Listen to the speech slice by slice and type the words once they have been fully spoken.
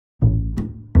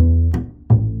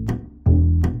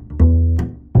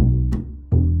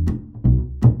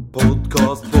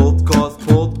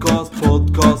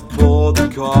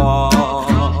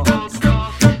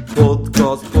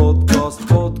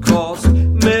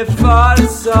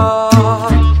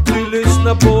Farsad. Du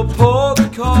lyssnar på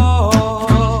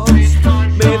podcast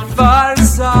med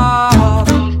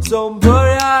Farsad som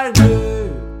börjar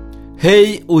nu.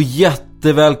 Hej och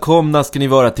jättevälkomna ska ni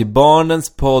vara till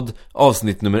Barnens podd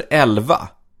avsnitt nummer 11.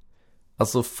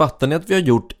 Alltså fattar ni att vi har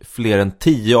gjort fler än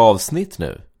 10 avsnitt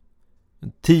nu?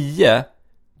 10?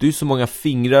 Det är ju så många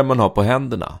fingrar man har på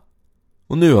händerna.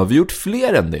 Och nu har vi gjort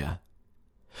fler än det.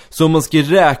 Så om man ska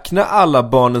räkna alla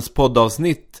Barnens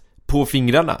poddavsnitt på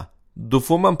fingrarna, då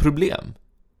får man problem.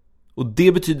 Och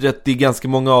det betyder att det är ganska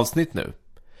många avsnitt nu.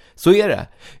 Så är det.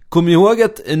 Kom ihåg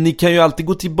att ni kan ju alltid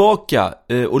gå tillbaka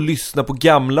och lyssna på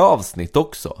gamla avsnitt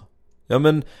också. Ja,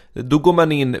 men då går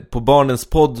man in på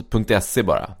barnenspodd.se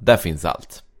bara. Där finns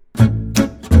allt.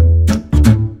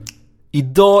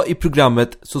 Idag i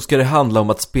programmet så ska det handla om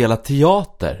att spela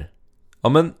teater. Ja,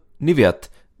 men ni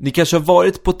vet, ni kanske har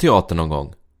varit på teater någon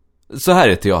gång. Så här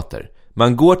är teater.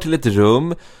 Man går till ett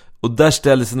rum och där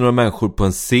ställer sig några människor på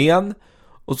en scen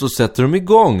och så sätter de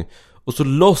igång. Och så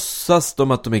låtsas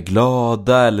de att de är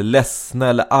glada eller ledsna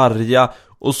eller arga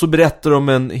och så berättar de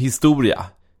en historia.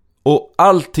 Och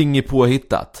allting är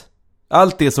påhittat.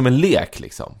 Allt är som en lek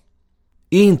liksom.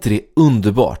 Är inte det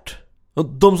underbart? Och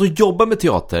de som jobbar med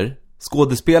teater,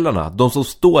 skådespelarna, de som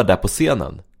står där på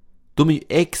scenen, de är ju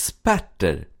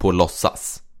experter på att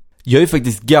låtsas. Jag är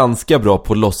faktiskt ganska bra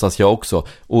på att låtsas jag också.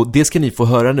 Och det ska ni få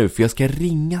höra nu, för jag ska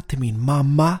ringa till min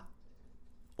mamma.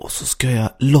 Och så ska jag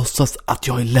låtsas att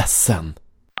jag är ledsen.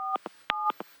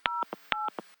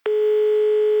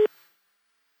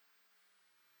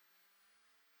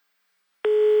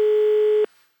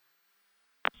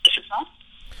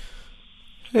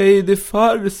 Hej, det är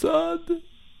Farsad.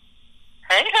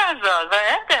 Hej Farsad, vad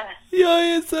är det? Jag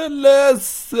är så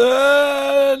ledsen.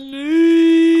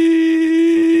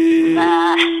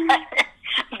 Nej,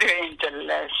 du är inte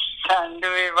ledsen. Du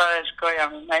vill bara skoja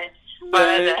med mig. Vad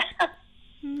är det?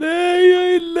 Nej, jag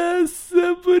är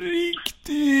ledsen på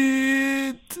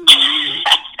riktigt.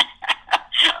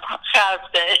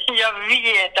 Skärp dig. Jag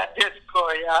vet att du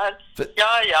skojar.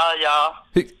 Ja.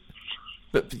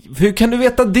 Hur kan du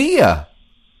veta det?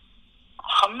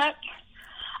 Ja, men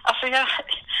alltså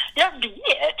jag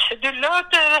vet. Du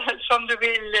låter som du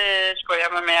vill skoja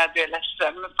med mig att du är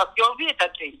ledsen. Men fast jag vet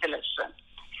att du inte är ledsen.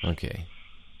 Okej.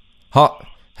 Ha,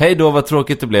 hej då, vad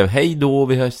tråkigt det blev. Hej då,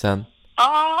 vi hörs sen.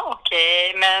 Ja,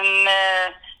 okej, men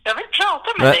jag vill prata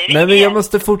med dig. Nej, men jag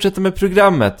måste fortsätta med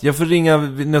programmet. Jag får ringa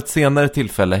vid något senare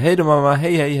tillfälle. Hej då mamma,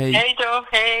 hej. Hej då,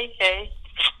 hej.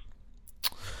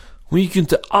 Hon gick ju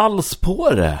inte alls på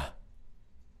det.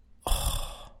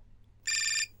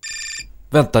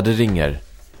 Vänta, det ringer.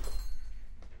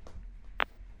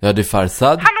 Ja, det är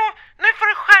Farsad. Hallå, nu får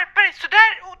du skärpa dig. Så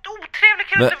där otrevlig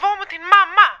kan du inte vara mot din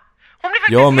mamma. Hon blir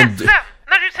faktiskt ledsen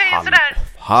när du säger sådär.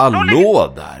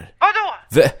 Hallå där. Vadå?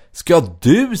 Ska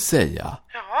du säga?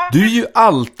 Ja. Du är ju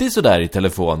alltid sådär i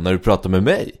telefon när du pratar med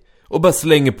mig. Och bara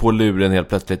slänger på luren helt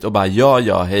plötsligt och bara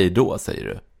ja, hej då, säger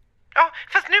du. Ja,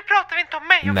 fast nu pratar vi inte om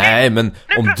mig, okay? Nej, men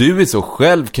om du är så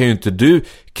själv kan ju inte du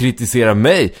kritisera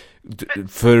mig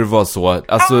för vad så.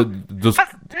 Alltså, då,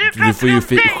 du får ju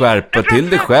skärpa till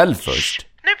dig själv först.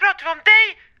 Nu pratar vi om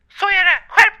dig, så är det.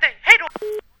 Skärp dig, hej då.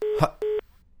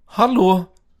 Hallå?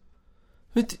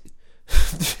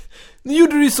 Nu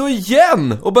gjorde du så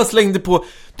igen och bara slängde på.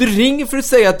 Du ringer för att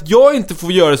säga att jag inte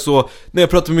får göra så när jag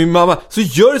pratar med min mamma. Så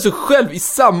gör du så själv i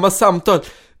samma samtal.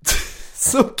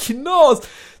 Så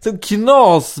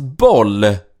knasboll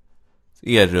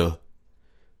är du.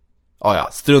 Ja,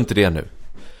 strunt i det nu.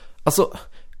 Alltså,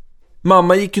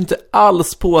 mamma gick ju inte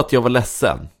alls på att jag var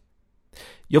ledsen.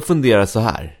 Jag funderar så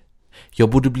här. Jag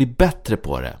borde bli bättre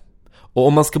på det. Och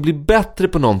om man ska bli bättre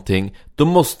på någonting, då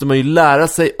måste man ju lära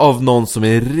sig av någon som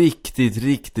är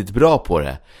riktigt bra på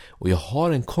det. Och jag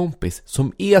har en kompis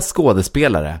som är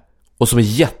skådespelare och som är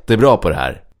jättebra på det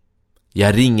här.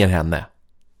 Jag ringer henne.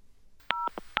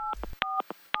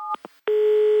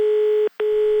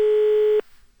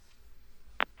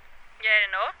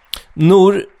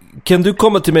 Nor, kan du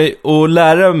komma till mig och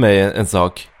lära mig en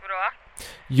sak? Vadå?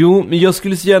 Jo, men jag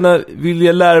skulle så gärna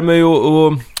vilja lära mig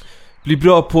och bli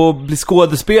bra på att bli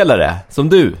skådespelare, som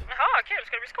du. Jaha, kul.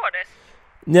 Ska du bli skådis?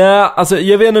 Ja, alltså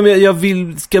jag vet inte om jag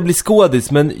ska bli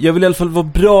skådis, men jag vill i alla fall vara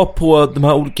bra på de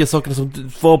här olika sakerna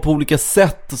som var på olika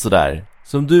sätt och sådär.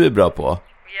 Som du är bra på. Ja,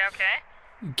 okej.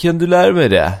 Kan du lära mig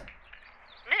det?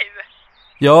 Nu?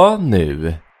 Ja, nu.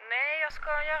 Nej, jag ska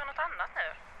göra något annat nu.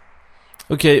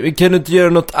 Okej, men kan du inte göra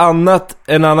något annat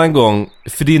en annan gång?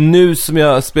 För det är nu som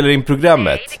jag spelar in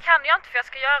programmet. Nej, det kan jag inte, för jag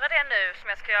ska göra det nu som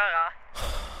jag ska göra.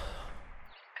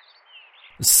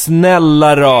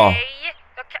 Snälla då. Nej,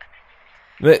 jag kan...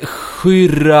 Men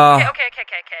skyrra. Okej.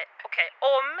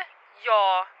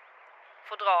 jag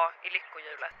får dra i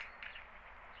lyckohjulet?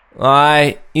 Nej,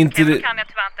 inte det. Kan jag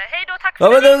tyvärr inte. Hej då, tack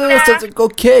för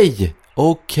det.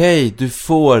 Okej, du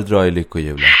får dra i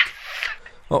lyckohjulet.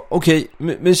 Okej,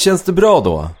 men känns det bra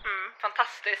då?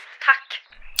 Fantastiskt, tack.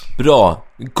 Bra,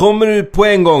 kommer du på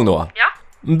en gång då? Ja.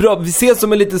 Bra, vi ses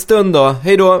om en liten stund då.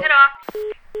 Hej då.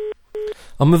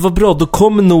 Ja, men vad bra, då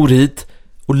kommer Nor hit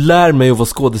och lär mig att vara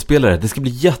skådespelare. Det ska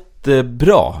bli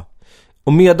jättebra.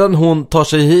 Och medan hon tar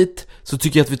sig hit så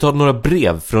tycker jag att vi tar några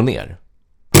brev från er.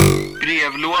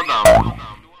 Brevlådan.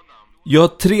 Jag har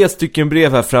 3 stycken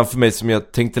brev här framför mig som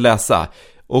jag tänkte läsa.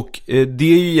 Och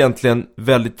det är ju egentligen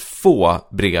väldigt få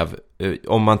brev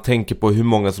om man tänker på hur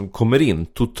många som kommer in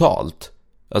totalt.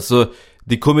 Alltså,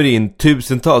 det kommer in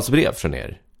tusentals brev från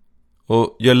er.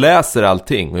 Och jag läser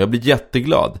allting och jag blir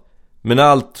jätteglad. Men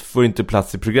allt får inte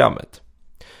plats i programmet.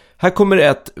 Här kommer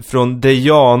ett från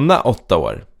Diana, 8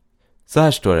 år. Så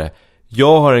här står det: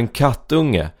 jag har en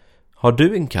kattunge. Har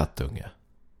du en kattunge?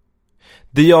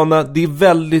 Diana, det är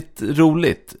väldigt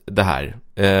roligt det här.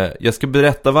 Jag ska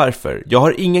berätta varför. Jag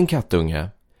har ingen kattunge.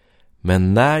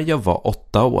 Men när jag var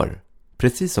 8 år,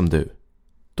 precis som du,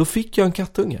 då fick jag en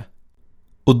kattunge.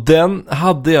 Och den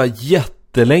hade jag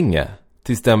jättelänge,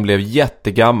 tills den blev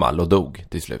jättegammal och dog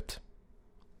till slut.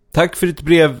 Tack för ditt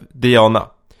brev, Diana.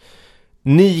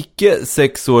 Nike,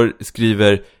 6 år,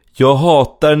 skriver: jag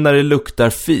hatar när det luktar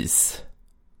fis.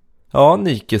 Ja,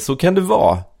 Nike, så kan det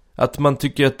vara. Att man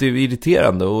tycker att det är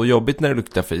irriterande och jobbigt när det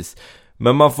luktar fis.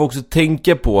 Men man får också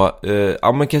tänka på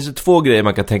men kanske 2 grejer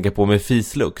man kan tänka på med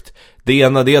fislukt. Det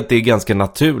ena är att det är ganska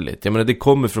naturligt. Jag menar, det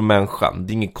kommer från människan.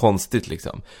 Det är inget konstigt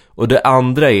liksom. Och det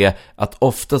andra är att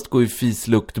oftast går ju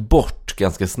fislukt bort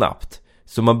ganska snabbt.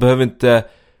 Så man behöver inte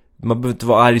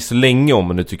vara arg så länge om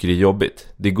man nu tycker det är jobbigt.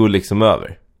 Det går liksom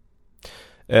över.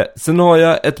 Sen har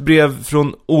jag ett brev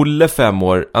från Olle, 5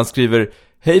 år. Han skriver: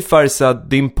 hej Farzad,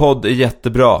 din podd är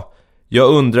jättebra. Jag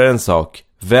undrar en sak.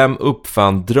 Vem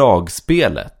uppfann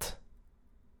dragspelet?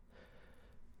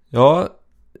 Ja,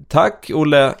 tack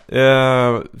Olle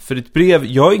för ditt brev.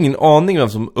 Jag har ingen aning vem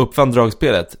som uppfann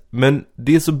dragspelet. Men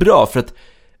det är så bra för att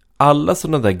alla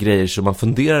sådana där grejer som man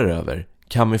funderar över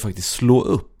kan man ju faktiskt slå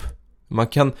upp. Man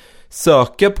kan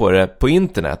söka på det på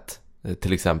internet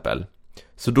till exempel.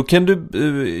 Så då kan du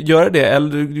göra det.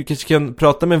 Eller du kanske kan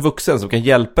prata med en vuxen som kan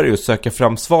hjälpa dig att söka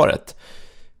fram svaret.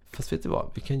 Fast vet du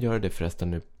vad? Vi kan göra det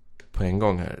förresten nu på en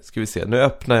gång här. Ska vi se. Nu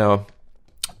öppnar jag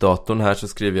datorn här, så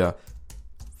skriver jag: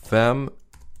 vem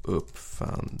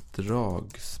uppfann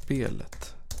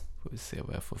dragspelet? Får vi se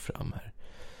vad jag får fram här.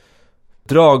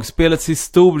 Dragspelets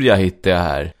historia hittar jag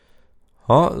här.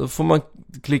 Ja, då får man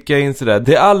klicka in så där.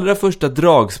 Det allra första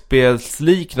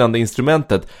dragspelsliknande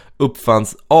instrumentet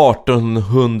uppfanns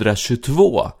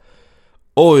 1822.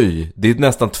 Oj, det är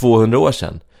nästan 200 år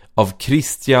sedan. Av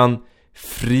Christian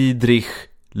Friedrich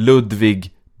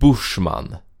Ludwig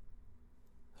Buschmann.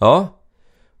 Ja,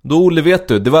 då Olle, vet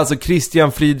du. Det var alltså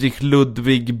Christian Friedrich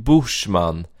Ludwig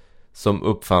Buschmann som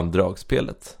uppfann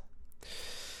dragspelet.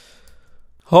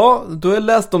 Ja, då har jag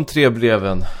läst de 3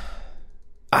 breven.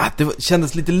 Det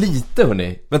kändes lite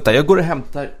hörni. Vänta, jag går och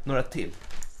hämtar några till.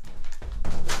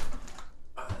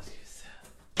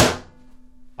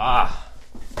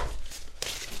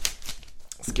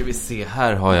 Ska vi se,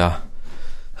 här har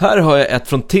jag ett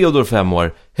från Theodor, 5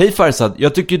 år. Hej Farzad,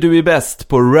 jag tycker du är bäst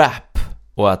på rap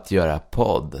och att göra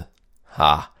podd.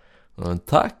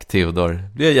 Tack Theodor,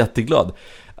 blir jag jätteglad.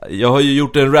 Jag har ju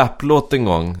gjort en raplåt en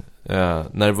gång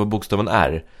när det var bokstaven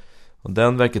R. Och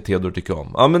den verkar Theodor tycka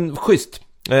om. Ja, men schysst.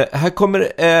 Här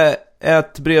kommer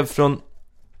ett brev från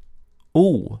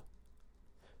O,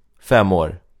 5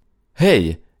 år.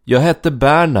 Hej, jag heter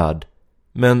Bernhard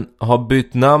men har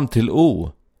bytt namn till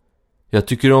O. Jag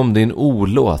tycker om din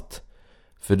O-låt.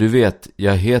 För du vet,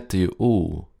 jag heter ju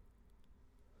O.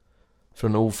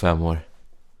 Från O, 5 år.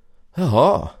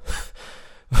 Jaha.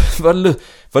 Jag har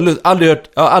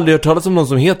aldrig hört talas om någon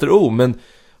som heter O. Men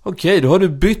okej, då har du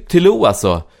bytt till O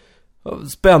alltså.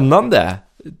 Spännande.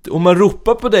 Om man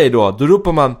ropar på dig då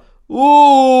ropar man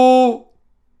O.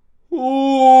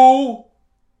 O.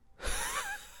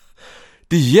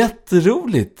 Det är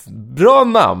jätteroligt. Bra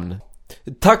namn.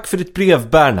 Tack för ditt brev,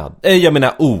 Bernhard. Jag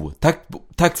menar O.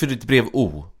 Tack för ditt brev,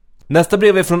 O. Nästa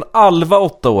brev är från Alva,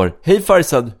 8 år. Hej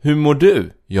Farzad, hur mår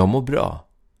du? Jag mår bra.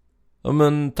 Ja,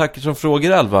 men tack som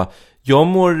frågar, Alva. Jag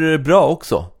mår bra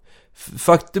också.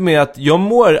 Faktum är att jag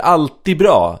mår alltid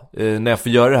bra när jag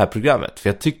får göra det här programmet. För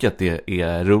jag tycker att det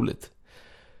är roligt.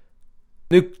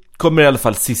 Nu kommer i alla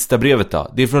fall sista brevet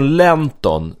då. Det är från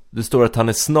Lenton. Det står att han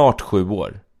är snart 7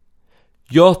 år.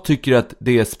 Jag tycker att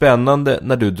det är spännande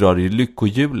när du drar i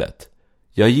lyckohjulet.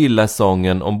 Jag gillar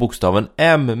sången om bokstaven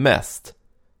M mest.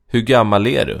 Hur gammal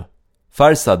är du?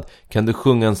 Farsad, kan du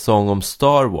sjunga en sång om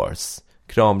Star Wars?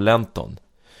 Kram Lenton.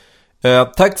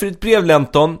 Tack för ditt brev,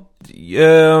 Lenton.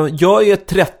 Jag är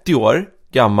 30 år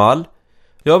gammal.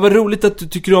 Ja, vad roligt att du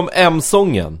tycker om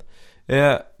M-sången.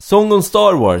 Sång om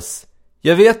Star Wars.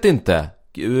 Jag vet inte.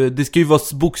 Det ska ju vara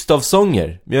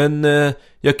bokstavsånger. Men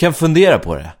jag kan fundera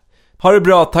på det. Ha det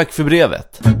bra, tack för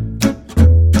brevet.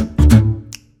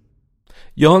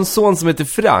 Jag har en son som heter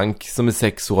Frank som är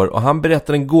 6 år och han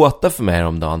berättade en gåta för mig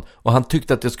häromdagen och han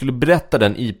tyckte att jag skulle berätta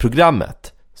den i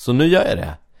programmet. Så nu gör jag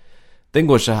det. Den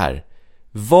går så här.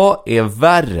 Vad är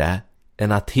värre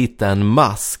än att hitta en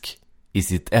mask i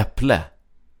sitt äpple?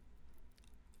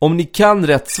 Om ni kan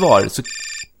rätt svar så...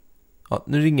 Ja,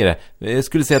 nu ringer det. Jag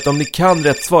skulle säga att om ni kan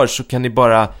rätt svar så kan ni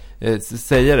bara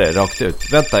säga det rakt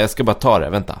ut. Vänta, jag ska bara ta det.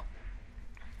 Vänta.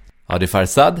 Ja, det är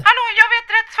Farsad. Hallå, jag vet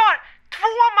rätt svar. 2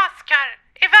 maskar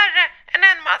är värre än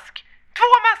en mask. 2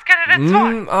 maskar är rätt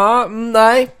svar.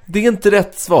 Nej, det är inte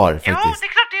rätt svar faktiskt. Jo, det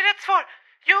är klart det är rätt svar.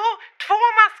 Jo, 2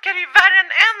 maskar är ju värre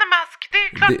än en mask. Det är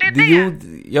klart det är det.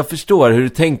 Jo, jag förstår hur du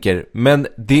tänker, men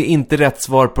det är inte rätt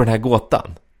svar på den här gåtan.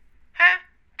 3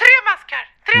 maskar.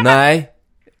 3 Nej. maskar.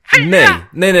 4.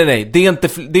 Nej. Det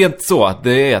är inte så.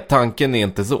 Tanken är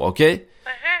inte så, okej?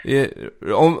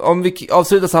 Om vi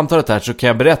avslutar samtalet här så kan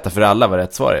jag berätta för alla vad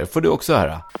rätt svar är. Får du också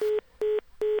höra.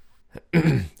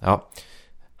 Ja.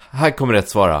 Här kommer rätt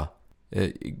svar.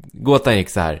 Gåtan gick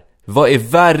så här. Vad är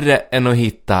värre än att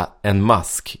hitta en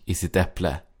mask i sitt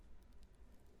äpple?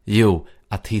 Jo,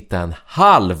 att hitta en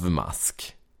halv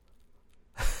mask.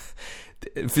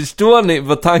 Förstår ni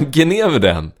vad tanken är med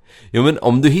den? Jo, men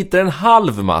om du hittar en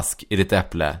halv mask i ditt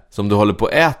äpple som du håller på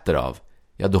att äter av,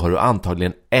 ja, då har du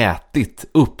antagligen ätit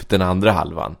upp den andra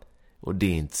halvan. Och det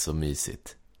är inte så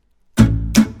mysigt.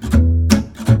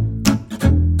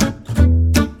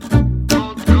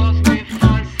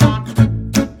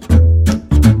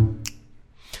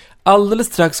 Alldeles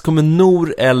strax kommer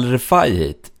Nour El Refai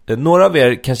hit. Några av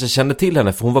er kanske känner till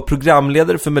henne för hon var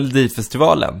programledare för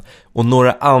Melodifestivalen. Och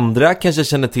några andra kanske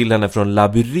känner till henne från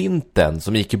Labyrinten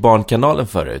som gick i Barnkanalen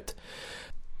förut.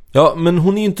 Ja, men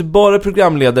hon är ju inte bara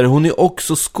programledare, hon är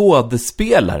också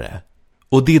skådespelare.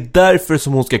 Och det är därför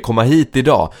som hon ska komma hit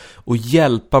idag och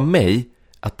hjälpa mig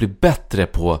att bli bättre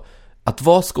på att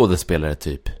vara skådespelare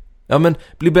typ. Ja, men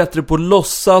bli bättre på att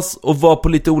låtsas och vara på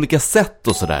lite olika sätt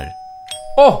och sådär.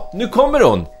 Nu kommer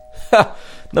hon!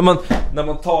 När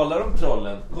man talar om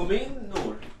trollen. Kom in,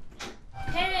 Nor.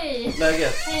 Hej!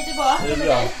 Läget? Hej, du bara. Är det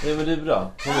bra? Ja, men det är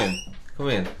bra. Kom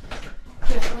in.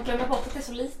 Man glömmer bort att det är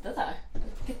så litet här.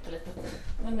 Pyttelitet.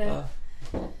 Men det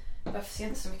behövs ju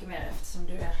inte så mycket mer eftersom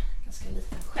du är ganska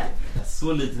liten själv.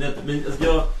 Så liten. Men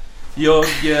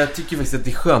jag tycker faktiskt att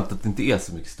det är skönt att det inte är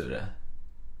så mycket större.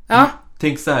 Ja.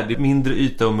 Tänk så här, det är mindre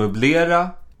yta att möblera,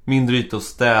 mindre yta att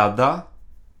städa.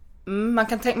 Man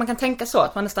kan tänka så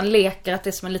att man nästan leker att det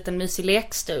är som en liten mysig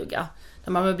lekstuga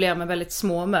där man möblerar med väldigt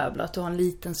små möbler, att du har en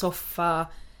liten soffa,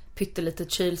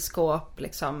 pyttelitet kylskåp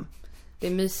liksom. Det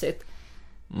är mysigt.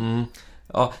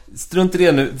 Ja, strunt i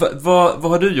det nu. Vad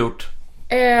har du gjort?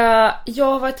 Jag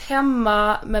har varit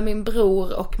hemma med min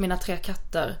bror och mina 3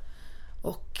 katter.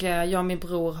 Och jag och min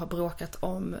bror har bråkat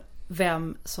om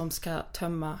vem som ska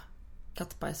tömma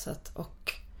kattbajset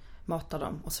och mata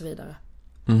dem och så vidare.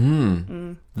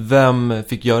 Vem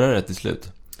fick göra det till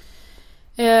slut?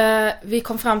 Vi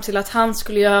kom fram till att han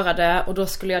skulle göra det och då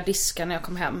skulle jag diska när jag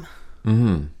kom hem.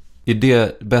 Är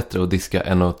det bättre att diska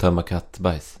än att tömma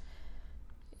kattbajs?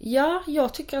 Ja,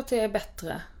 jag tycker att det är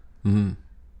bättre.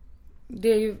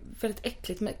 Det är ju väldigt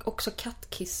äckligt med också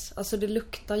kattkiss. Alltså det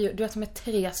luktar ju, du vet, med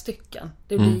 3 stycken.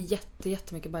 Det blir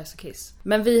jättemycket bajs och kiss.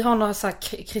 Men vi har några så här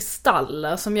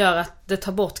kristaller som gör att det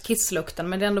tar bort kisslukten.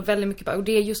 Men det är ändå väldigt mycket bajs. Och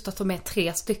det är just att de är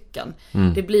 3 stycken.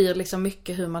 Det blir liksom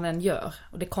mycket hur man än gör.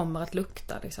 Och det kommer att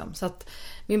lukta liksom. Så att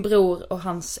min bror och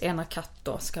hans ena katt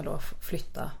då ska då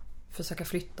försöka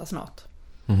flytta snart.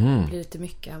 Det blir lite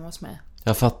mycket hemma hos mig.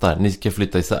 Jag fattar, ni ska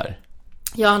flytta isär.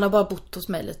 Ja, han har bara bott hos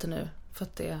mig lite nu. För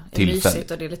att det är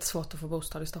mysigt och det är lite svårt att få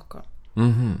bostad i Stockholm.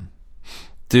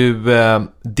 Du,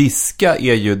 diska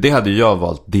är ju, det hade jag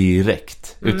valt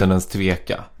direkt utan ens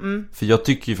tveka. För jag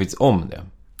tycker ju faktiskt om det.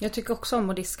 Jag tycker också om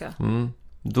att diska.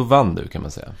 Då vann du, kan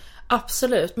man säga.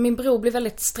 Absolut, min bror blir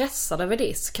väldigt stressad över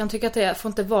disk. Han tycker att det får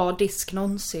inte vara disk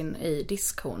någonsin i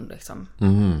diskhon liksom.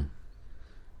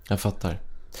 Jag fattar.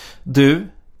 Du,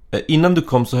 innan du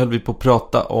kom så höll vi på att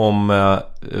prata om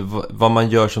vad man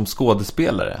gör som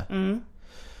skådespelare.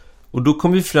 Och då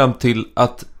kom vi fram till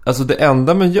att alltså det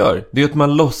enda man gör, det är att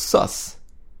man låtsas.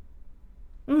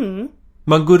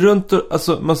 Man går runt och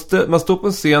alltså, man står på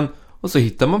en scen och så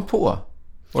hittar man på.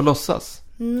 Och låtsas?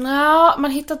 Nej,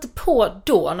 man hittar inte på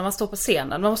då när man står på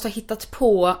scenen. Man måste ha hittat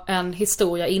på en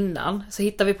historia innan. Så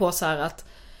hittar vi på så här att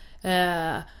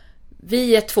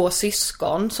vi är 2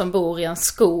 syskon som bor i en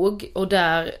skog. Och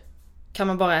där kan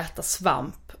man bara äta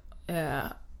svamp.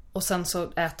 Och sen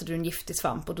så äter du en giftig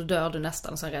svamp och då dör du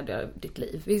nästan och sen räddar jag ditt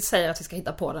liv. Vi säger att vi ska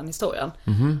hitta på den historien.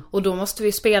 Och då måste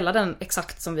vi spela den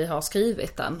exakt som vi har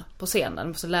skrivit den på scenen.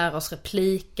 Vi måste lära oss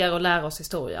repliker och lära oss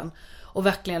historien. Och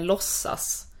verkligen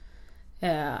låtsas.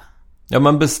 Ja,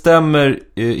 man bestämmer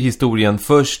historien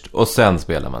först och sen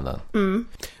spelar man den.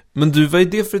 Men du, vad är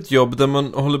det för ett jobb där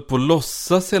man håller på att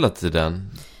låtsas hela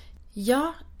tiden?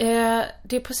 Ja,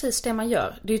 det är precis det man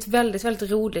gör. Det är ett väldigt,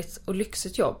 väldigt roligt och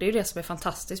lyxigt jobb. Det är ju det som är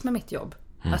fantastiskt med mitt jobb.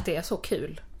 Att det är så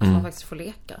kul att man faktiskt får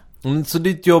leka. Så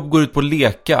ditt jobb går ut på att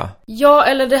leka? Ja,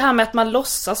 eller det här med att man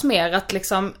låtsas mer. Att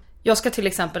liksom, jag ska till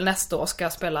exempel nästa år ska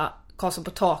jag spela Karlsson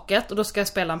på taket. Och då ska jag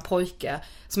spela en pojke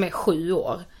som är 7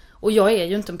 år. Och jag är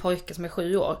ju inte en pojke som är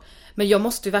 7 år. Men jag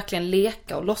måste ju verkligen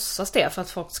leka och låtsas det för att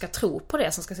folk ska tro på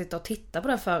det, som ska sitta och titta på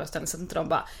den föreställningen, så att inte de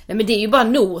bara, nej men det är ju bara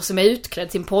Nor som är utklädd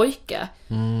till en pojke.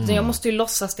 Så jag måste ju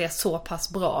låtsas det så pass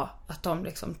bra att de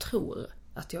liksom tror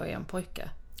att jag är en pojke.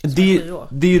 Det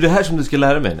är ju det här som du ska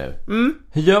lära mig nu.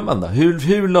 Hur gör man då?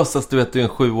 Hur låtsas du att du är en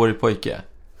 7-årig pojke?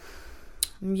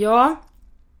 Ja,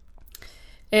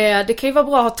 det kan ju vara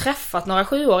bra att ha träffat några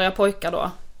 7-åriga pojkar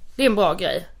då. Det är en bra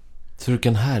grej. Så du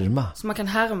kan härma? Så man kan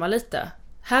härma lite.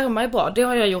 Härma är bra, det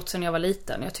har jag gjort sedan jag var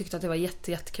liten. Jag tyckte att det var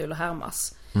jättekul att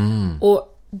härmas.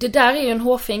 Och det där är ju en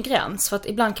hårfin gräns. För att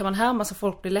ibland kan man härma så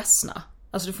folk blir ledsna.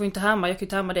 Alltså du får inte härma, jag kan ju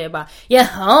inte härma det och bara,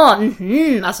 jaha,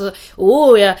 alltså,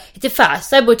 jag heter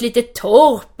farsa, jag bor i ett litet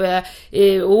torp. Det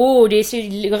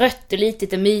är så rött och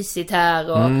litet och mysigt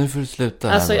här. Och, nu får du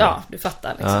sluta. Alltså ja, du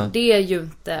fattar liksom. Ja. Det är ju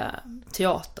inte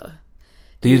teater.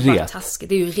 Det är ju ret. Taskigt.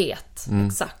 Det är ju ret,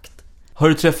 exakt. Har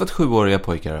du träffat 7-åriga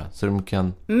pojkar då? Så de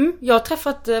kan... Jag har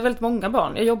träffat väldigt många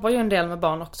barn. Jag jobbar ju en del med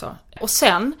barn också. Och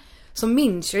sen så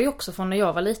minns jag ju också från när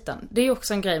jag var liten. Det är ju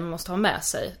också en grej man måste ha med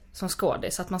sig som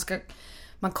skådis. Att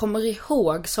man kommer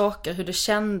ihåg saker, hur det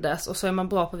kändes. Och så är man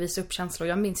bra på att visa upp känslor.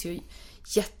 Jag minns ju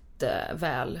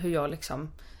jätteväl hur jag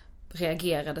liksom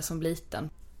reagerade som liten.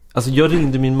 Alltså jag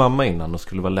ringde min mamma innan och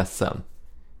skulle vara ledsen.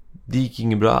 Det gick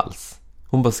inget bra alls.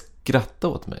 Hon bara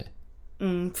skrattade åt mig.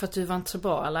 För att du var inte så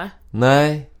bra, eller?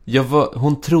 Nej,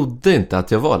 hon trodde inte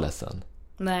att jag var ledsen.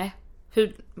 Nej.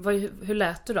 Hur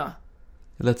lät du då?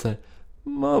 Jag lät så här: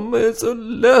 mamma är så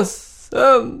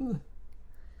ledsen.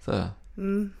 Så här.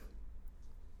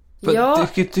 Ja.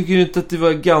 Tycker du inte att det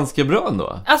var ganska bra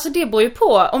ändå? Alltså det beror ju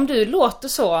på. Om du låter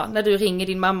så när du ringer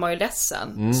din mamma och är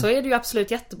ledsen, så är det ju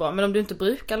absolut jättebra. Men om du inte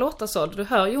brukar låta så, då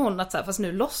hör ju hon att så här, fast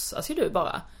nu låtsas ju du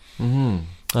bara.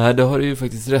 Nej, det har du ju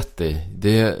faktiskt rätt i.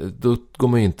 Då går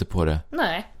man ju inte på det.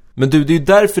 Nej. Men du, det är ju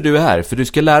därför du är här. För du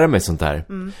ska lära mig sånt här.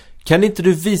 Kan inte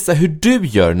du visa hur du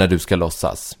gör när du ska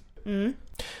låtsas?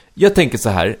 Jag tänker så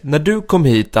här. När du kom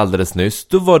hit alldeles nyss,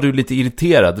 då var du lite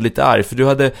irriterad och lite arg. För du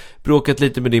hade bråkat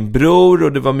lite med din bror.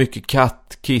 Och det var mycket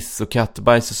kattkiss och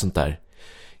kattbajs och sånt där.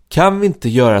 Kan vi inte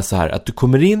göra så här att du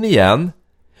kommer in igen,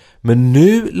 men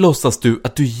nu låtsas du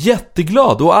att du är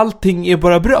jätteglad och allting är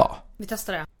bara bra? Vi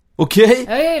testar det. Okej?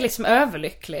 Jag är liksom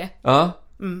överlycklig. Ja.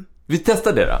 Vi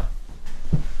testar det då.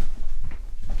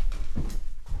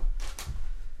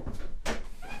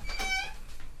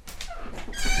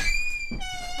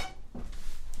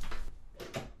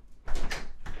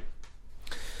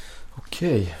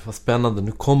 Okej, vad spännande.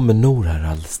 Nu kommer Nor här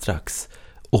alldeles strax.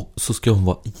 Och så ska hon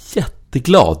vara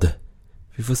jätteglad.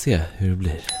 Vi får se hur det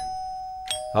blir.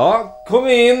 Ja, kom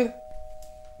in!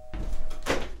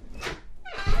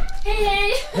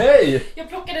 Hej! Hej! Jag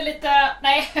plockade lite,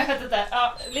 nej jag vet inte,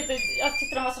 jag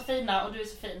tyckte de var så fina och du är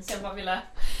så fin så jag bara ville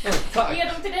ge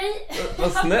dem till dig.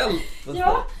 Vad snällt!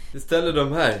 Ja. Vi ställer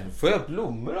dem här. Får jag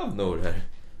blommor av Nor här?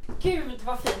 Gud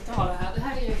vad fint att ha det här. Det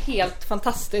här är ju helt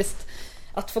fantastiskt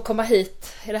att få komma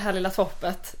hit i det här lilla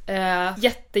torpet.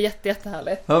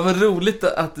 Jättehärligt. Ja, vad roligt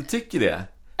att du tycker det.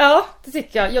 Ja, det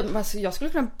tycker jag. Jag skulle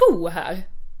kunna bo här.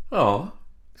 Ja.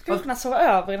 Skulle kunna sova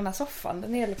över i den här soffan.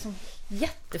 Den är liksom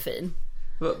jättefin.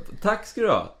 Tack ska du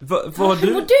ha.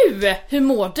 Hur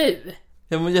mår du?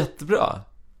 Jag mår jättebra.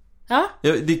 Ja. Det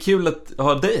är kul att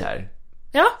ha dig här.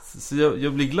 Ja. Så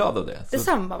jag blir glad av det.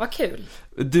 Detsamma, vad kul.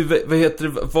 Du,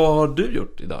 vad har du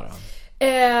gjort idag då?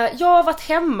 Jag har varit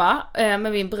hemma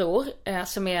med min bror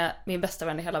som är min bästa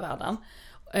vän i hela världen.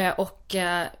 Och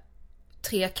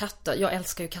 3 katter. Jag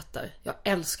älskar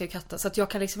ju katter. Så att jag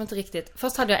kan liksom inte riktigt.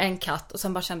 Först hade jag en katt och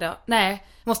sen bara kände jag, nej,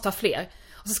 jag måste ha fler.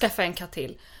 Och så skaffade jag en katt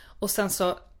till. Och sen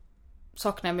så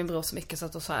saknar jag min bror så mycket så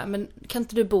att då sa jag, men kan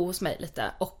inte du bo hos mig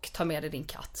lite och ta med dig din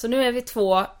katt? Så nu är vi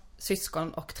 2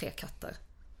 syskon och 3 katter.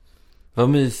 Vad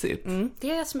mysigt.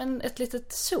 Det är som ett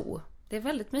litet zoo. Det är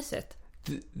väldigt mysigt.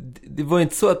 Det var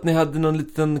inte så att ni hade någon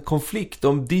liten konflikt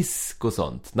om disk och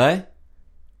sånt, nej?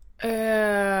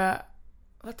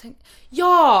 Vad tänkte...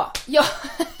 Ja!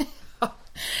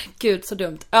 Gud, så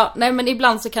dumt. Ja, nej, men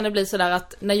ibland så kan det bli sådär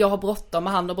att när jag har bråttom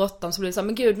och han har bråttom så blir det så här,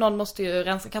 men gud, någon måste ju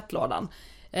rensa kattlådan.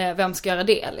 Vem ska göra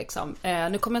det liksom?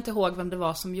 Nu kommer jag inte ihåg vem det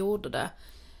var som gjorde det.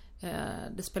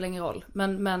 Det spelar ingen roll.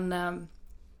 Men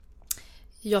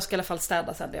jag ska i alla fall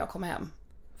städa sen när jag kommer hem.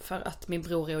 För att min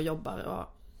bror är och jobbar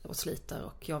och sliter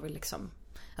och jag vill liksom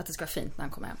att det ska vara fint när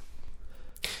han kommer hem.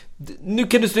 Nu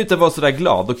kan du sluta vara sådär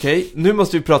glad, okej? Nu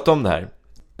måste vi prata om det här.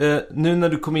 Nu när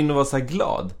du kom in och var så här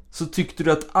glad, så tyckte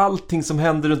du att allting som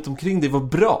hände runt omkring dig var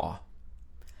bra?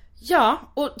 Ja,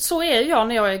 och så är jag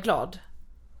när jag är glad.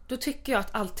 Då tycker jag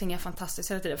att allting är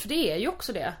fantastiskt hela tiden. För det är ju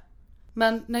också det.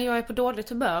 Men när jag är på dåligt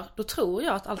humör, då tror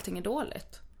jag att allting är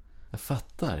dåligt. Jag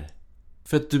fattar.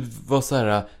 För att du var så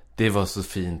här, det var så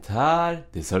fint här,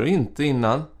 det sa du inte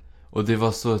innan. Och det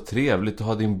var så trevligt att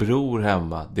ha din bror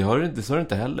hemma. Det sa du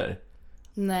inte heller.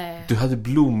 Nej. Du hade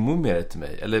blommor med dig till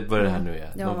mig. Eller vad det här nu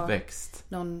är, någon växt.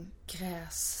 Någon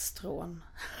grässtrån.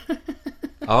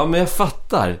 Ja, men jag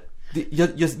fattar.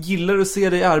 Jag gillar att se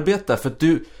dig arbeta. För att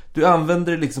du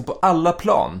använder det liksom på alla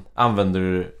plan. Använder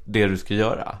du det du ska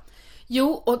göra.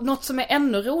 Jo, och något som är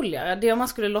ännu roligare, det är om man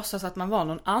skulle låtsas att man var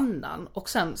någon annan och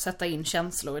sen sätta in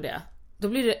känslor i det. Då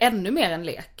blir det ännu mer en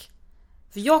lek.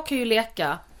 För jag kan ju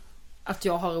leka att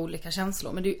jag har olika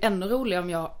känslor, men det är ju ännu roligare om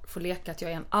jag får leka att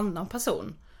jag är en annan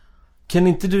person. Kan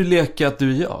inte du leka att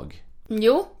du är jag?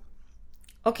 Jo.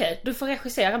 Okej, du får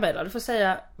regissera mig då. Du får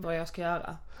säga vad jag ska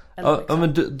göra. Ja, liksom.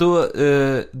 Men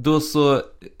då så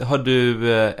har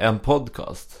du en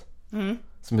podcast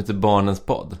som heter Barnens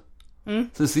podd.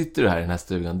 Så sitter du här i den här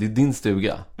stugan. Det är din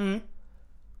stuga.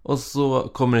 Och så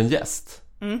kommer en gäst.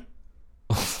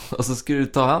 Och så ska du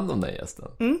ta hand om den gästen.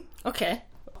 Okej.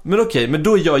 Men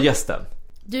då är jag gästen.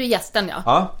 Du är gästen, ja.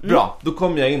 Ja, bra. Då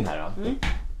kommer jag in här då.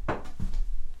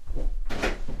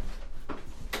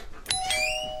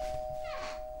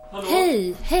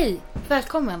 Hej.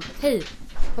 Välkommen. Hej.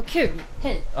 Vad kul.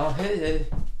 Hej. Ja,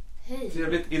 hej.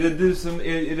 Trevligt.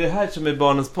 Är det här som är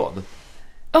Barnens podd?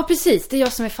 Ja, precis. Det är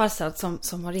jag som är farsad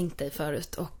som har ringt dig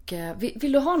förut. Och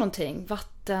vill du ha någonting?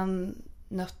 Vatten,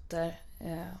 nötter,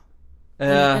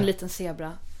 en liten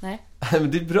zebra? Nej?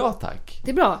 Men det är bra, tack.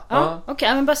 Det är bra? Ja.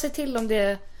 Okej, men bara se till om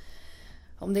det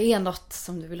är något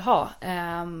som du vill ha.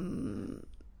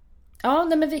 Ja,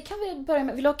 nej, men vi kan väl börja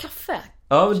med... Vill du ha kaffe?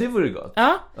 Ja, men det vore gott.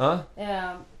 Ja.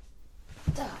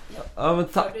 Där, ja, men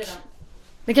tack.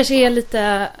 Det kanske är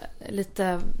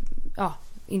lite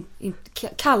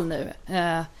kall nu.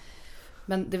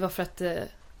 Men det var för att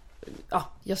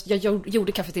jag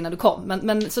gjorde kaffet innan du kom.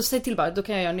 Men så säg till bara, då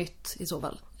kan jag göra nytt i så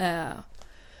fall.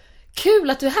 Kul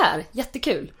att du är här,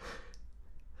 jättekul.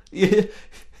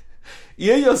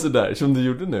 Är jag så där som du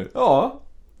gjorde nu? Ja.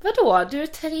 Vadå? Du är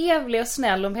trevlig och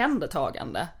snäll och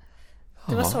omhändertagande.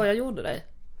 Det var så jag gjorde dig.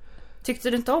 Tyckte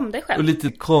du inte om dig själv? Och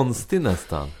lite konstig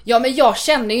nästan. Ja, men jag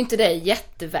känner ju inte dig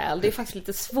jätteväl. Det är faktiskt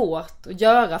lite svårt att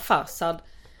göra farsad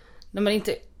när man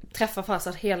inte träffar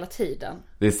farsad hela tiden.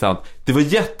 Det är sant. Det var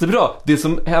jättebra. Det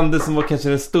som hände som var kanske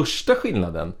den största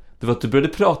skillnaden, det var att du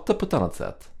började prata på ett annat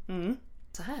sätt.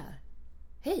 Så här.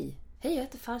 Hej, jag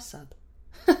heter farsad.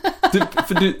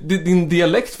 Din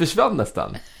dialekt försvann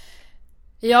nästan.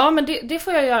 Ja, men det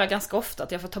får jag göra ganska ofta,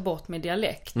 att jag får ta bort min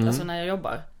dialekt. Alltså när jag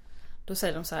jobbar. Då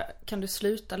säger de så här: kan du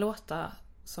sluta låta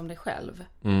som dig själv?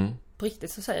 På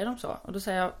riktigt så säger de så. Och då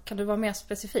säger jag: kan du vara mer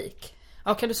specifik?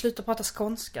 Ja, kan du sluta prata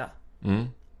skånska?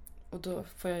 Och då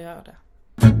får jag göra det.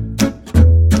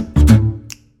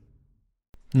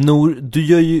 Nor, du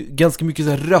gör ju ganska mycket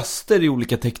så här röster i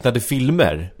olika tecknade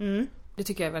filmer. Det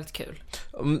tycker jag är väldigt kul.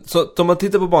 Så om man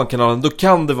tittar på Barnkanalen, då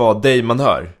kan det vara dig man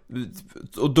hör.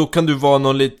 Och då kan du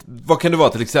vara vad kan du vara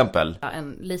till exempel?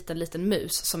 En liten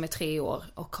mus som är 3 år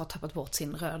och har tappat bort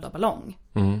sin röda ballong.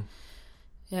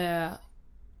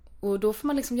 Och då får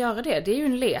man liksom göra det. Det är ju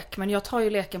en lek, men jag tar ju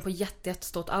leken på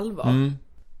jättestort allvar.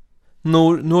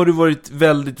 Nor, nu har du varit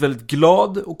väldigt, väldigt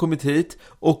glad och kommit hit.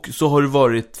 Och så har du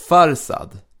varit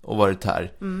farsad och varit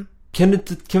här. Kan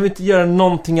vi inte göra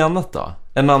någonting annat då?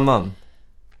 En annan?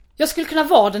 Jag skulle kunna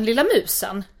vara den lilla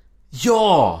musen.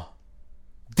 Ja!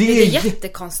 Det är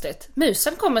jättekonstigt.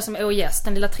 Musen kommer som gäst,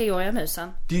 den lilla 3-åriga musen.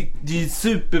 Det är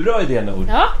superbra idé, Nor.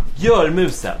 Ja. Gör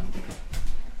musen.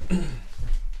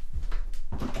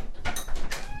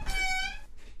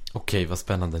 Okej, vad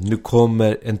spännande. Nu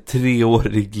kommer en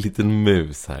 3-årig liten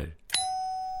mus här.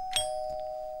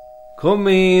 Kom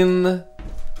in.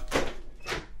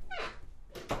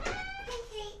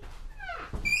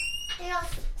 jag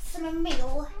som är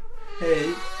Mo. Hej.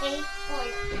 Hej.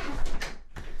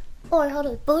 Oj, har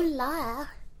du bullar här?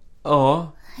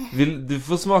 Ja, du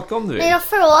får smaka om du vill. Nej, jag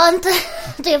får inte.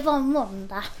 Det var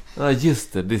måndag. Ja,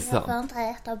 just det är sant. Jag får inte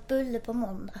äta bulle på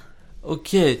måndag.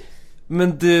 Okej,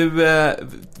 men du,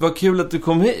 vad kul att du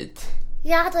kom hit.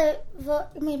 Ja,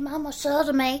 min mamma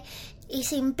körde mig i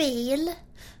sin bil.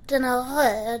 Den är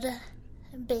röd,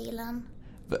 bilen.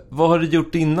 Vad har du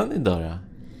gjort innan idag då?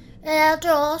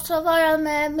 Då så var jag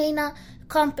med mina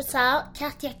kompisar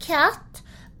Katja Katt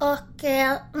och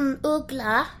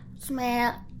Uggla som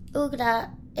Uggla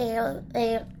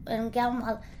är en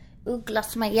gammal uggla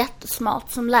som är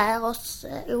jättesmart som lär oss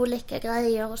olika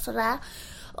grejer och sådär.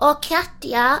 Och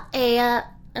Katja är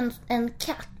en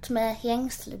katt med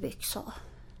hängslebyxor.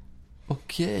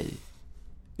 Okej.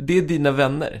 Det är dina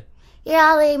vänner?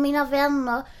 Ja, det är mina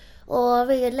vänner. Och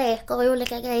vi leker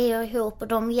olika grejer ihop och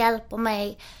de hjälper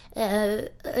mig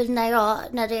när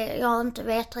jag inte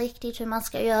vet riktigt hur man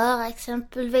ska göra.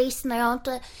 Exempelvis när jag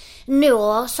inte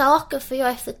når saker för jag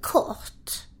är för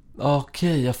kort.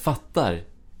 Okej, jag fattar.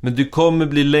 Men du kommer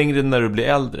bli längre när du blir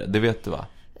äldre, det vet du va?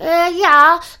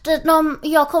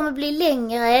 Jag kommer bli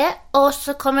längre och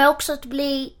så kommer jag också att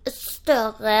bli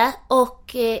större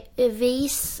och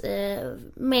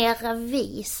mera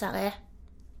visare.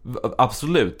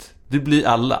 Absolut, du blir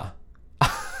alla.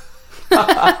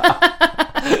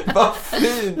 Vad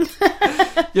fint.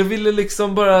 Jag ville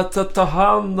liksom bara ta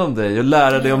hand om dig och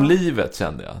lära dig om livet,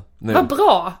 kände jag nu. Vad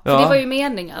bra, för det var ju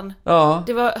meningen. Ja.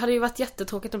 Hade ju varit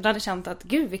jättetråkigt om du hade känt att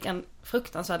gud vilken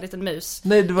fruktansvärd liten mus.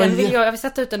 Nej, det var jag vill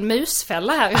sätta ut en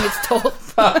musfälla här i mitt torp.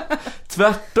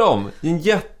 Tvärtom, en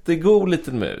jättegod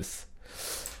liten mus.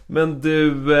 Men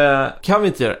du, kan vi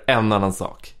inte göra en annan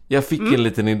sak? Jag fick en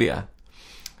liten idé.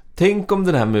 Tänk om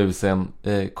den här musen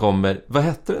kommer... Vad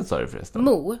hette den, sa du förresten?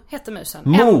 Mo hette musen.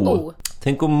 Mo.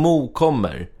 Tänk om Mo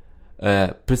kommer.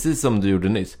 Precis som du gjorde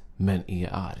nyss. Men är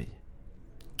arg.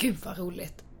 Gud vad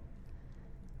roligt.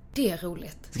 Det är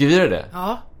roligt. Ska vi göra det?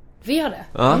 Ja, vi gör det.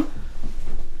 Ja.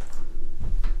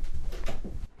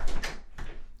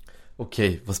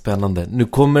 Okej, vad spännande. Nu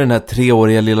kommer den här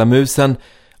 3-åriga lilla musen.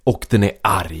 Och den är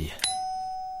arg.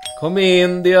 Kom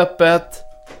in, det är öppet.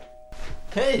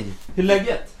 Hej, hur är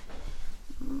läget?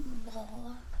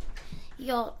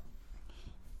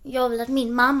 Jag vill att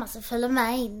min mamma ska följa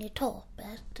med in i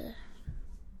torpet.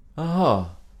 Aha.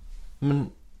 Men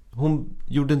hon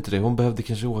gjorde inte det. Hon behövde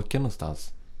kanske åka någonstans.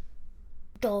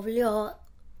 Då vill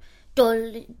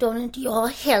inte jag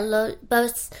heller behöva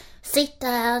sitta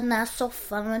här i den här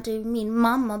soffan om inte min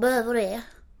mamma behöver det.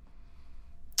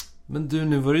 Men du,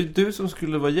 nu var det ju du som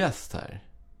skulle vara gäst här.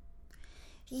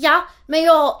 Ja, men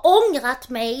jag har ångrat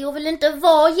mig och vill inte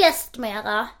vara gäst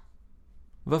mera.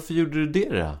 Varför gjorde du det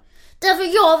då? Därför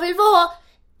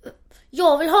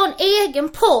jag vill ha en egen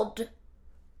podd.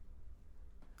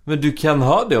 Men du kan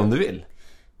ha det om du vill.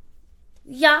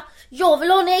 Ja, jag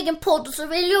vill ha en egen podd och så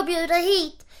vill jag bjuda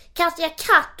hit Katja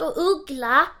Katt och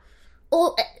Uggla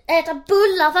och äta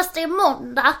bullar fast det är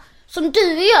måndag, som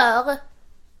du gör.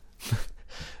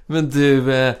 Men du,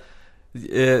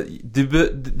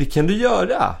 det kan du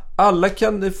göra. Alla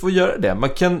kan få göra det. Man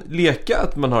kan leka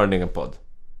att man har en egen podd.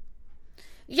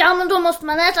 Ja, men då måste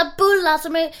man äta bullar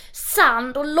som är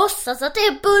sand och låtsas att det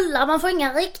är bullar. Man får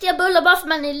inga riktiga bullar bara för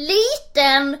man är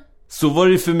liten. Så var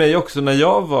det för mig också när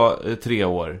jag var 3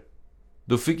 år.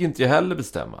 Då fick inte jag heller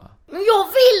bestämma. Men jag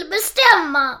vill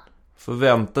bestämma. Får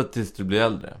vänta tills du blir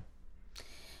äldre.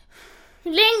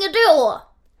 Hur länge då?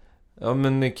 Ja,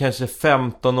 men kanske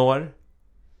 15 år.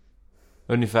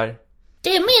 Ungefär.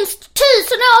 Det är minst 1000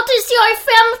 år tills jag är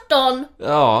 15.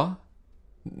 Ja.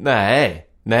 Nej.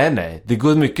 Det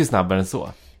går mycket snabbare än så.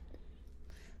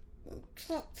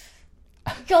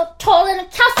 Jag tar en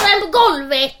kaffe på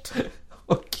golvet.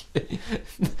 Okej.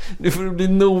 Nu får du bli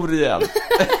Nor igen.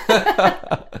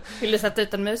 Vill du sätta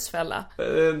ut en musfälla?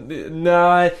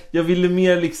 Nej, jag ville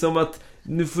mer liksom att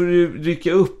nu får du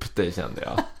rycka upp dig, kände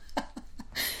jag.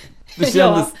 Det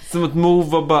kändes som att Mo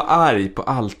var bara arg på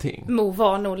allting. Mo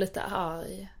var nog lite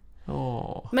arg.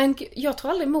 Men jag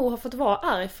tror aldrig Mo har fått vara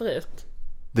arg förut.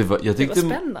 Det var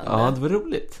spännande. Ja, det var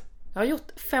roligt. Jag har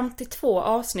gjort 52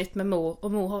 avsnitt med Mo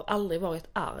och Mo har aldrig varit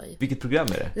arg. Vilket program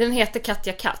är det? Den heter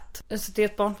Katja Katt. Så det är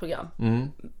ett barnprogram.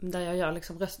 Där jag gör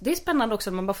liksom röst. Det är spännande också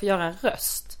att man bara får göra en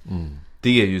röst.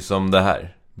 Det är ju som det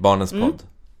här, barnens podd.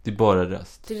 Det är bara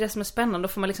röst. Det är det som är spännande.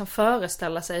 Då får man liksom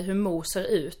föreställa sig hur Mo ser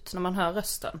ut när man hör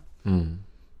rösten.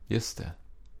 Just det.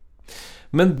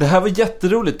 Men det här var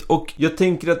jätteroligt. Och jag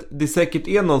tänker att det säkert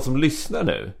är någon som lyssnar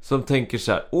nu som tänker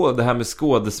så här: det här med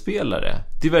skådespelare,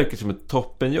 det verkar som ett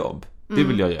toppenjobb. Det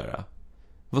vill jag göra.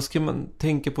 Vad ska man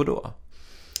tänka på då?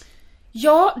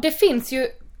 Ja, det finns ju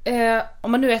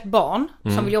om man nu är ett barn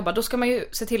som vill jobba, då ska man ju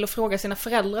se till att fråga sina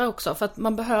föräldrar också, för att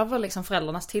man behöver liksom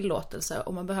föräldrarnas tillåtelse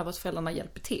och man behöver att föräldrarna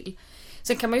hjälper till.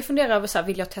 Sen kan man ju fundera över så här,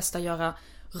 vill jag testa göra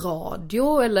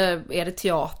radio eller är det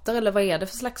teater eller vad är det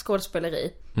för slags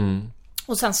skådespeleri?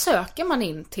 Och sen söker man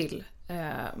in till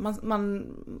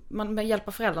man med hjälp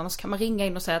av föräldrarna, så kan man ringa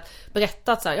in och säga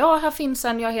berätta att så här, ja, här finns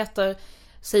en, jag heter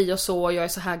si och så, jag är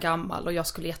så här gammal och jag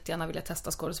skulle jättegärna vilja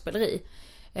testa skådespeleri.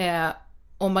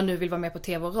 Om man nu vill vara med på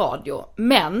tv och radio.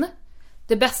 Men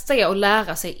det bästa är att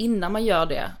lära sig innan man gör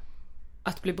det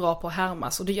att bli bra på att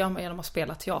härmas, och det gör man genom att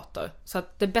spela teater. Så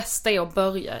att det bästa är att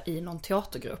börja i någon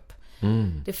teatergrupp.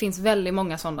 Det finns väldigt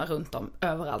många sådana runt om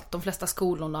överallt. De flesta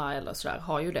skolorna eller sådär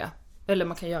har ju det. Eller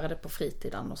man kan göra det på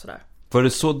fritiden och sådär. Var det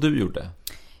så du gjorde?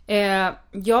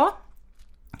 Ja.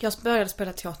 Jag började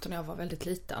spela teater när jag var väldigt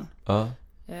liten.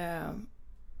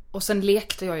 Och sen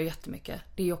lekte jag ju jättemycket.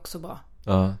 Det är ju också bra.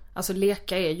 Alltså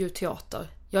leka är ju teater.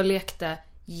 Jag lekte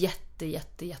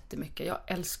jättemycket. Jag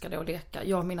älskade att leka.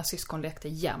 Jag och mina syskon lekte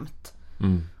jämt.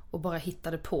 Och bara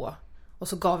hittade på. Och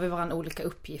så gav vi varandra olika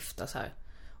uppgifter så här.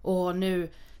 Och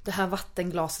nu, det här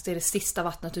vattenglaset är det sista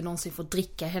vattnet du någonsin får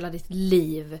dricka hela ditt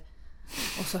liv.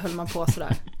 Och så höll man på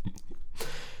sådär.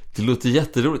 Det låter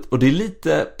jätteroligt. Och det är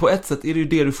lite, på ett sätt är det ju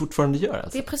det du fortfarande gör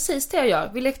alltså. Det är precis det jag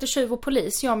gör. Vi lekte tjuv och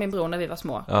polis, jag och min bror, när vi var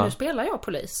små. Nu spelar jag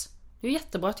polis. Det är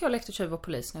jättebra att jag lekte tjuv och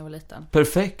polis när jag var liten.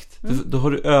 Perfekt. Då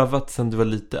har du övat sedan du var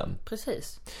liten.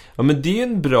 Precis. Ja, men det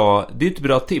är ett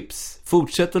bra tips.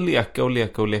 Fortsätt att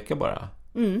leka bara.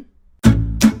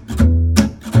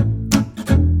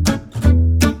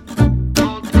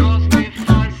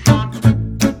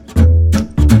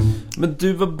 Men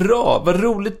du, var bra. Vad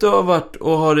roligt du har varit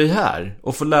och ha dig här.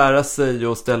 Och få lära sig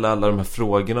och ställa alla de här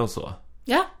frågorna och så.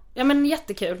 Ja men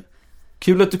jättekul.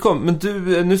 Kul att du kom. Men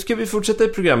du, nu ska vi fortsätta i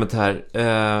programmet här.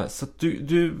 Så att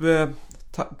du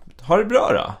har det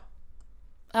bra då?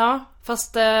 Ja,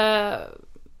 fast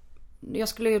jag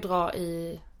skulle ju dra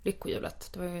i lyckohjulet.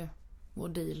 Det var ju vår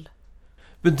deal.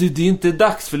 Men du, det är inte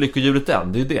dags för lyckohjulet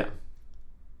än. Det är ju det.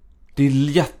 Det är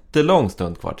jättelång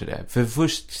stund kvar till det. För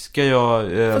först ska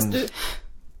jag... Fast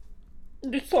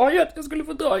du sa ju att jag skulle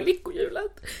få dra i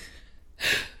lyckohjulet.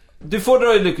 Du får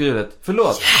dra i lyckohjulet.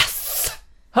 Förlåt. Yes!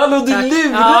 Hallå, du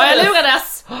lurades! Ja, jag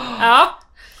lurades. Ja.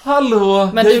 Hallå.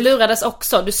 Men du lurades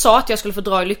också. Du sa att jag skulle få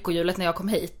dra i lyckohjulet när jag kom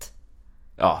hit.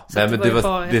 Ja, nej, men det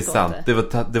är sant.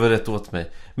 Det var rätt åt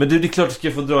mig. Men du, det är klart att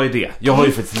jag ska få dra i det. Jag har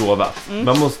ju faktiskt lovat.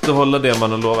 Man måste hålla det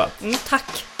man har lovat.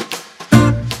 Tack.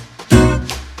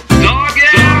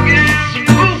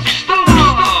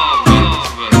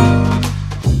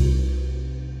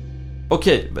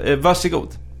 Okej, varsågod.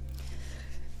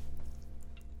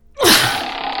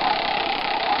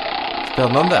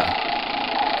 Spännande.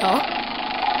 Ja.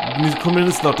 Nu kommer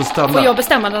den snart att stanna. Får jag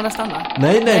bestämma när den stannar?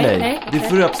 Nej. Okay. Det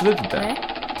får du absolut inte. Nej.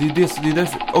 Det är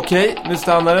därför. Okej, nu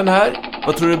stannar den här.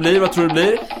 Vad tror du det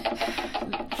blir?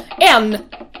 En.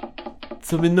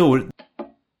 Som i Nord.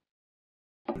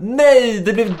 Nej,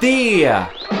 det blev det.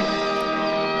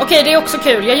 Okej, det är också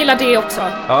kul. Jag gillar det också.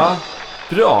 Ja,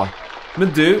 bra.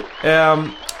 Men du,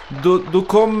 då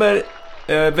kommer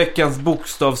veckans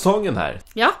bokstavsången här.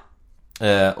 Ja.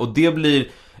 Och det blir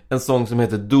en sång som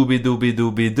heter Doobie Doobie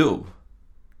Doobie Doo.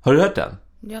 Har du hört den?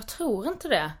 Jag tror inte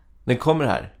det. Den kommer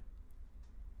här.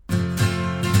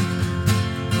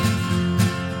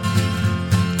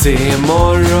 Det är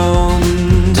morgon,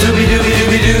 doobie doobie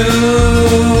doobie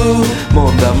doo.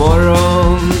 Måndag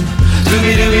morgon,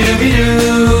 doobie doobie doobie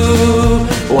doo.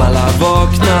 Och alla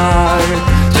vaknar,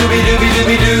 doobie doobie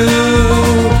doobie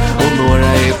doo. Och några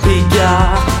är pigga,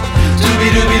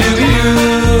 doobie doobie doobie doo.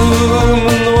 Och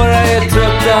några är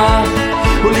trötta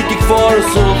och ligger kvar och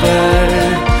sover.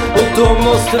 Och de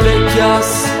måste väckas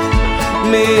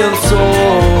med en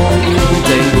sång.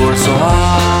 Den går så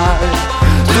här.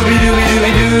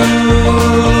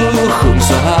 Doobie-doobie-doobie-doo. Sjung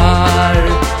så här.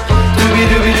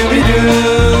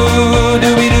 Doobie-doobie-doobie-doo.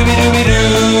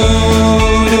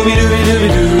 Doobie-doobie-doobie-doo.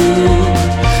 Doobie-doobie-doobie-doo.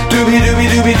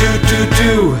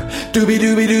 Doobie-doobie-doobie-doo.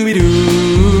 Doobie-doobie-doobie-doo.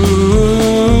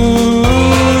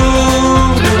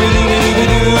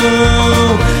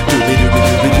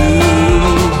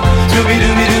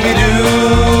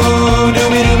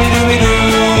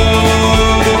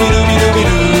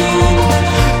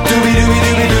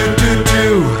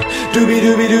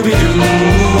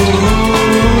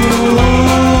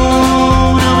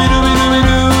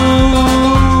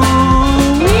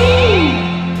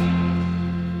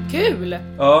 Kul!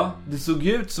 Ja, det såg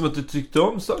ut som att du tyckte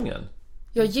om sången.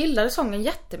 Jag gillade sången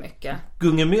jättemycket.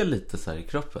 Gunga med lite så här i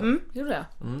kroppen. Gjorde det.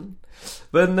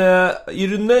 Men är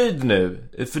du nöjd nu?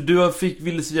 För du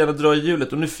ville så gärna dra i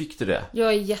hjulet och nu fick du det. Jag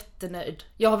är jättenöjd.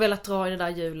 Jag har velat dra i det där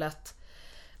hjulet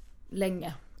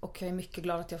länge. Och jag är mycket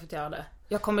glad att jag fått göra det.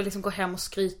 Jag kommer liksom gå hem och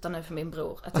skryta nu för min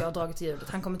bror att jag har dragit i hjulet.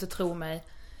 Han kommer inte tro mig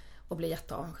och bli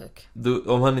jätteavundsjuk.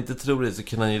 Om han inte tror det så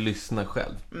kan han ju lyssna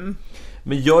själv.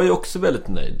 Men jag är också väldigt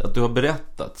nöjd att du har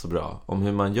berättat så bra om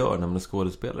hur man gör när man är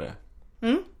skådespelare.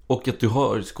 Och att du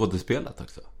har skådespelat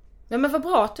också. Ja, men vad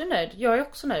bra att du är nöjd. Jag är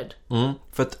också nöjd.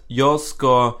 För att jag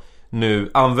ska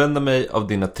nu använda mig av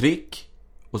dina trick.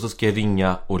 Och så ska jag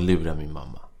ringa och lura min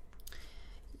mamma.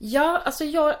 Ja, alltså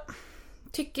jag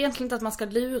tycker egentligen inte att man ska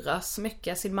lura så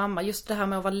mycket sin mamma. Just det här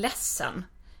med att vara ledsen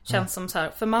känns som så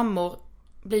här. För mammor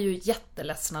blir ju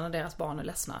jätteledsna när deras barn är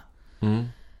ledsna.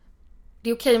 Det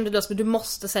är okej om du löser, men du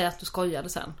måste säga att du skojade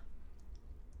sen.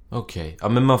 Okej. Ja,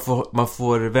 men man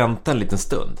får vänta en liten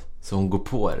stund så hon går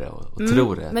på det och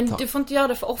tror det. Men du får inte göra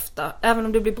det för ofta. Även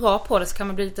om du blir bra på det så kan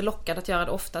man bli lite lockad att göra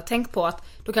det ofta. Tänk på att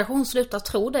då kanske hon slutar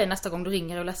tro dig nästa gång du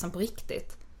ringer och är ledsen på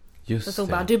riktigt. Just så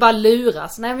det. Bara, du bara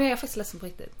luras. Nej, men jag är faktiskt ledsen på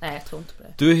riktigt. Nej, jag tror inte på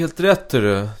det. Du är helt rätt,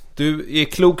 hörru. Du är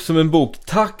klok som en bok.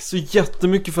 Tack så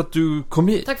jättemycket för att du kom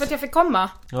hit. Tack för att jag fick komma.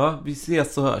 Ja, vi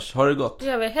ses och hörs. Ha det gott. Det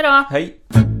gör vi. Hej då. Hej.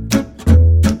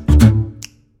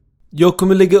 Jag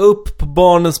kommer lägga upp på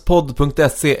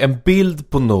barnenspodd.se en bild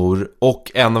på Nor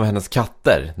och en av hennes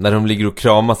katter när de ligger och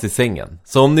kramas i sängen.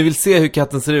 Så om ni vill se hur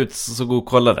katten ser ut så gå och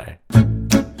kolla där.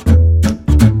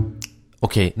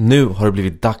 Okej, nu har det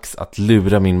blivit dags att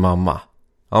lura min mamma.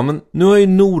 Ja, men nu har ju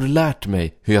Nor lärt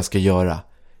mig hur jag ska göra.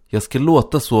 Jag ska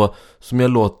låta så som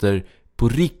jag låter på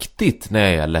riktigt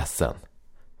när jag är ledsen.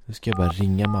 Nu ska jag bara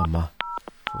ringa mamma.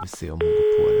 Får vi se om hon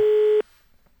går på det.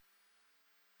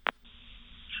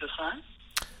 Susanne?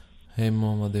 Hej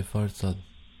mamma, det är Farzad.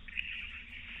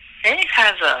 Hej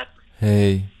Farzad.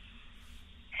 Hej.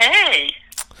 Hej.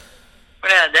 Hur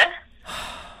är det?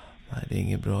 Nej, det är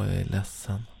inget bra, jag är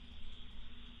ledsen.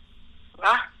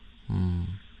 Va?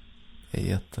 Jag är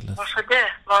jätteledsen. Varför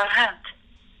det? Vad har hänt?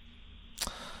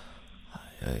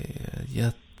 Jag är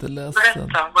jätteledsen.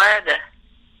 Berätta, vad är det?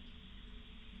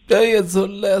 Jag är så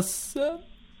ledsen.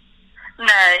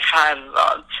 Nej,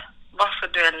 Farzad. Varför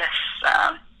du är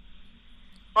ledsen?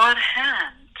 Vad har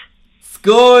hänt?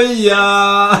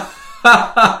 Skoja!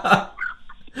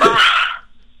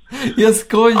 Jag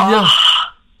skojar.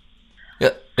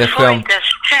 Jag får inte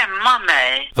skrämma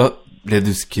mig. Vad? Blev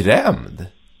du skrämd?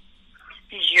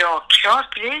 Ja,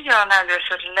 klart blir jag när du är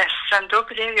så ledsen. Då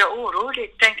blev jag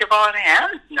orolig. Tänkte, vad har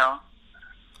hänt nu?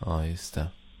 Ja, just det.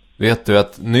 Vet du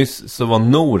att nyss så var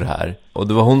Nor här. Och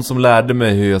det var hon som lärde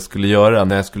mig hur jag skulle göra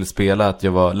när jag skulle spela att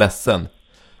jag var ledsen.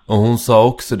 Och hon sa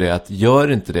också det, att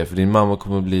gör inte det för din mamma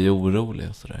kommer bli orolig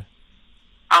och sådär.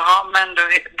 Jaha, men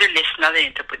du lyssnade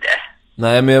inte på det.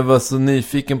 Nej, men jag var så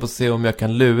nyfiken på att se om jag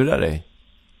kan lura dig.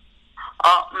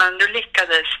 Ja, men du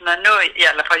lyckades. Men nu i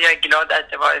alla fall, jag är glad att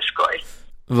det var skoj.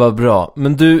 Vad bra.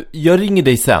 Men du, jag ringer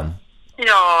dig sen.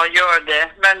 Ja, gör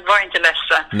det. Men var inte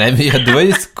ledsen. Nej, men det var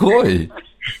ju skoj.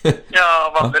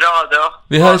 Ja, vad bra då.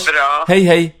 Vi hörs. Bra. Hej,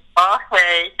 hej. Ja,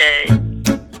 hej, hej.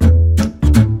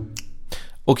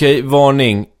 Okej,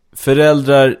 varning.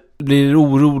 Föräldrar blir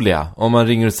oroliga om man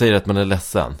ringer och säger att man är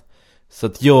ledsen. Så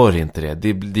att gör inte det.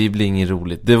 Det blir inget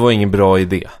roligt. Det var ingen bra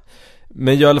idé.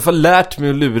 Men jag har i alla fall lärt mig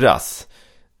att luras.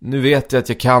 Nu vet jag att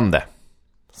jag kan det.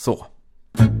 Så.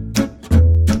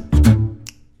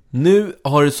 Nu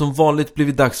har det som vanligt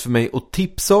blivit dags för mig att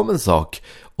tipsa om en sak.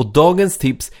 Och dagens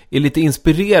tips är lite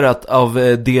inspirerat av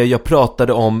det jag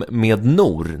pratade om med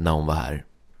Nor när hon var här.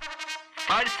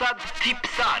 Farzad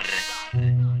tipsar.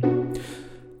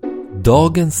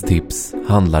 Dagens tips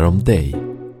handlar om dig.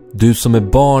 Du som är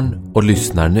barn och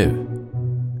lyssnar nu.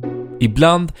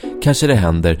 Ibland kanske det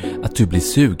händer att du blir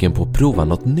sugen på att prova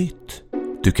något nytt.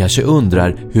 Du kanske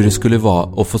undrar hur det skulle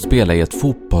vara att få spela i ett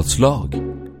fotbollslag.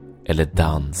 Eller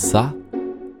dansa.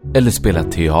 Eller spela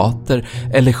teater.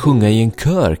 Eller sjunga i en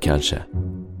kör kanske.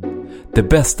 Det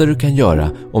bästa du kan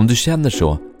göra om du känner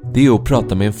så, det är att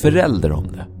prata med en förälder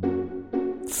om det.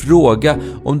 Fråga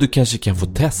om du kanske kan få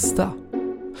testa.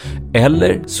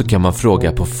 Eller så kan man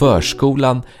fråga på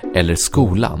förskolan eller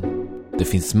skolan. Det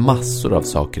finns massor av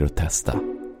saker att testa.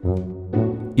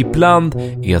 Ibland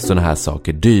är såna här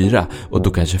saker dyra och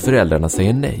då kanske föräldrarna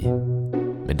säger nej.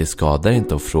 Men det skadar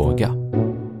inte att fråga.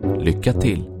 Lycka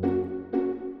till!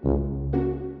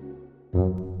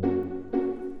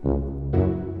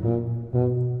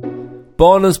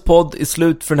 Barnens podd är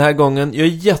slut för den här gången. Jag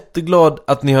är jätteglad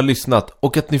att ni har lyssnat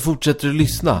och att ni fortsätter att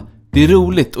lyssna. Det är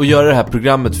roligt att göra det här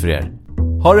programmet för er.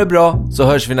 Ha det bra, så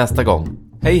hörs vi nästa gång.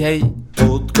 Hej hej!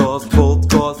 Podcast.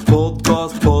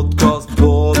 podcast, podcast, podcast,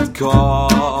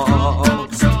 podcast.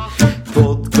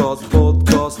 Podcast,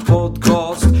 podcast,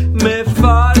 podcast med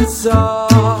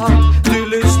Farsad. Du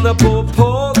lyssnar på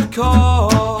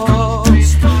podcast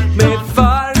med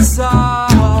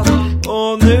Farsad.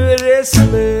 Och nu är det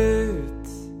slut.